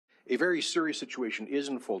A very serious situation is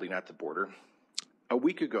unfolding at the border. A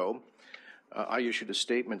week ago, I issued a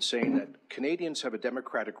statement saying that Canadians have a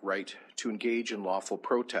democratic right to engage in lawful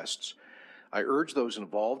protests. I urge those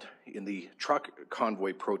involved in the truck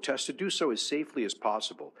convoy protest to do so as safely as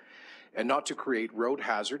possible and not to create road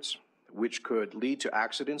hazards which could lead to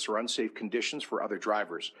accidents or unsafe conditions for other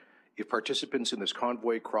drivers. If participants in this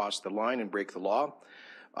convoy cross the line and break the law,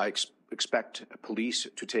 I expect police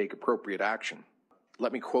to take appropriate action.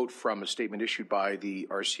 Let me quote from a statement issued by the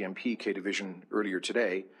RCMP K Division earlier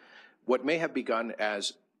today. What may have begun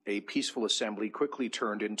as a peaceful assembly quickly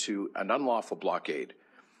turned into an unlawful blockade.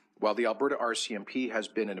 While the Alberta RCMP has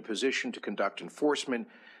been in a position to conduct enforcement,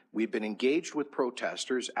 we've been engaged with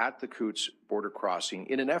protesters at the Coutts border crossing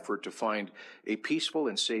in an effort to find a peaceful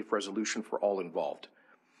and safe resolution for all involved.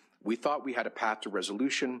 We thought we had a path to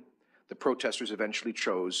resolution. The protesters eventually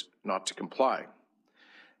chose not to comply.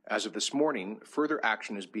 As of this morning, further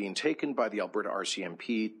action is being taken by the Alberta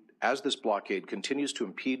RCMP as this blockade continues to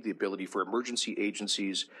impede the ability for emergency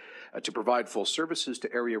agencies to provide full services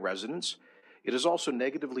to area residents. It has also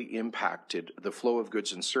negatively impacted the flow of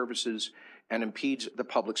goods and services and impedes the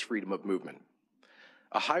public's freedom of movement.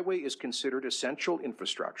 A highway is considered essential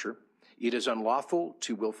infrastructure. It is unlawful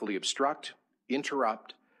to willfully obstruct,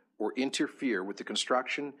 interrupt, or interfere with the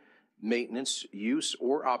construction, maintenance, use,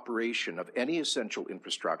 or operation of any essential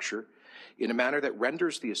infrastructure in a manner that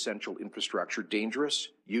renders the essential infrastructure dangerous,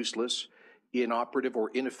 useless, inoperative, or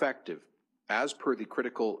ineffective, as per the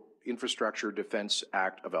Critical Infrastructure Defence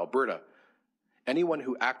Act of Alberta. Anyone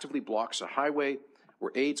who actively blocks a highway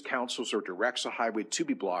or aids, counsels, or directs a highway to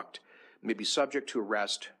be blocked may be subject to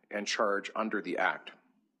arrest and charge under the Act.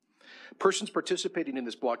 Persons participating in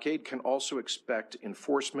this blockade can also expect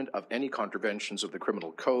enforcement of any contraventions of the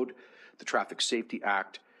Criminal Code, the Traffic Safety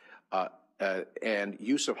Act, and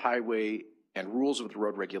use of highway and rules of the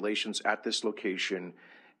road regulations at this location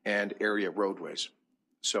and area roadways.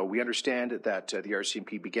 So we understand that the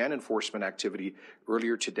RCMP began enforcement activity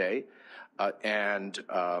earlier today, and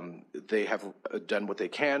they have done what they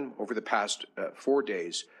can over the past 4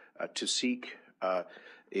 days to seek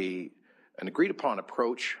an agreed-upon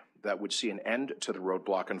approach that would see an end to the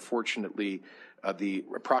roadblock. Unfortunately, the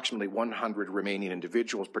approximately 100 remaining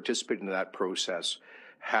individuals participating in that process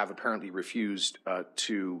have apparently refused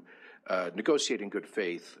to negotiate in good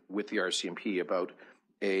faith with the RCMP about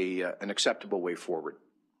an acceptable way forward.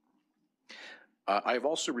 I have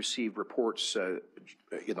also received reports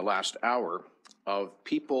in the last hour of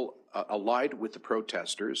people allied with the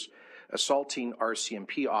protesters assaulting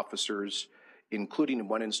RCMP officers, including in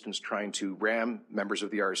one instance trying to ram members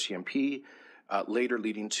of the RCMP, later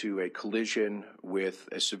leading to a collision with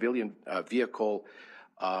a civilian vehicle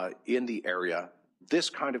in the area. This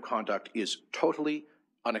kind of conduct is totally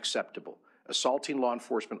unacceptable. Assaulting law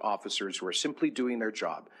enforcement officers who are simply doing their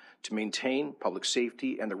job to maintain public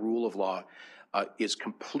safety and the rule of law is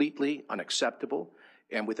completely unacceptable,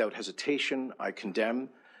 and without hesitation, I condemn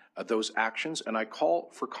those actions, and I call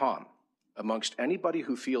for calm amongst anybody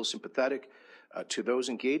who feels sympathetic to those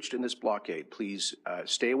engaged in this blockade. Please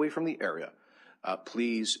stay away from the area.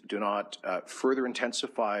 Please do not further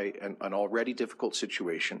intensify an already difficult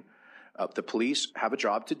situation. The police have a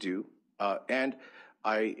job to do, and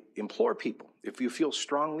I implore people, if you feel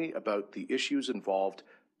strongly about the issues involved,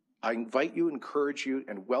 I invite you, encourage you,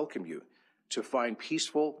 and welcome you to find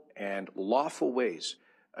peaceful and lawful ways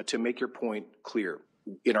to make your point clear.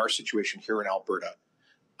 In our situation here in Alberta,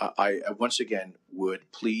 I once again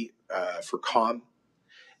would plea for calm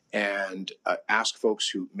and ask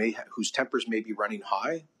folks whose tempers may be running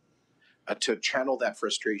high to channel that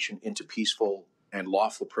frustration into peaceful and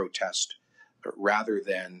lawful protest rather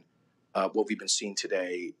than what we've been seeing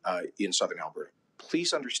today in southern Alberta.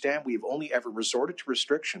 Please understand we've only ever resorted to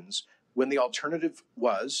restrictions when the alternative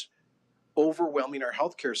was overwhelming our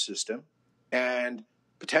healthcare system and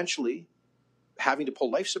potentially having to pull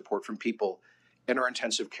life support from people in our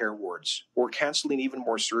intensive care wards, or canceling even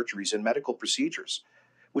more surgeries and medical procedures,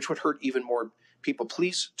 which would hurt even more people.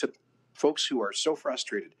 Please, to folks who are so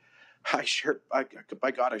frustrated, I share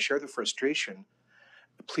the frustration.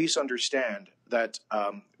 Please understand that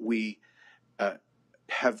we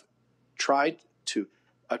have tried to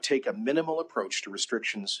take a minimal approach to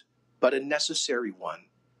restrictions, but a necessary one,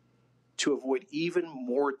 to avoid even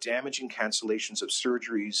more damaging cancellations of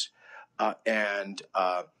surgeries and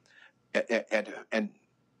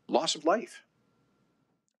loss of life.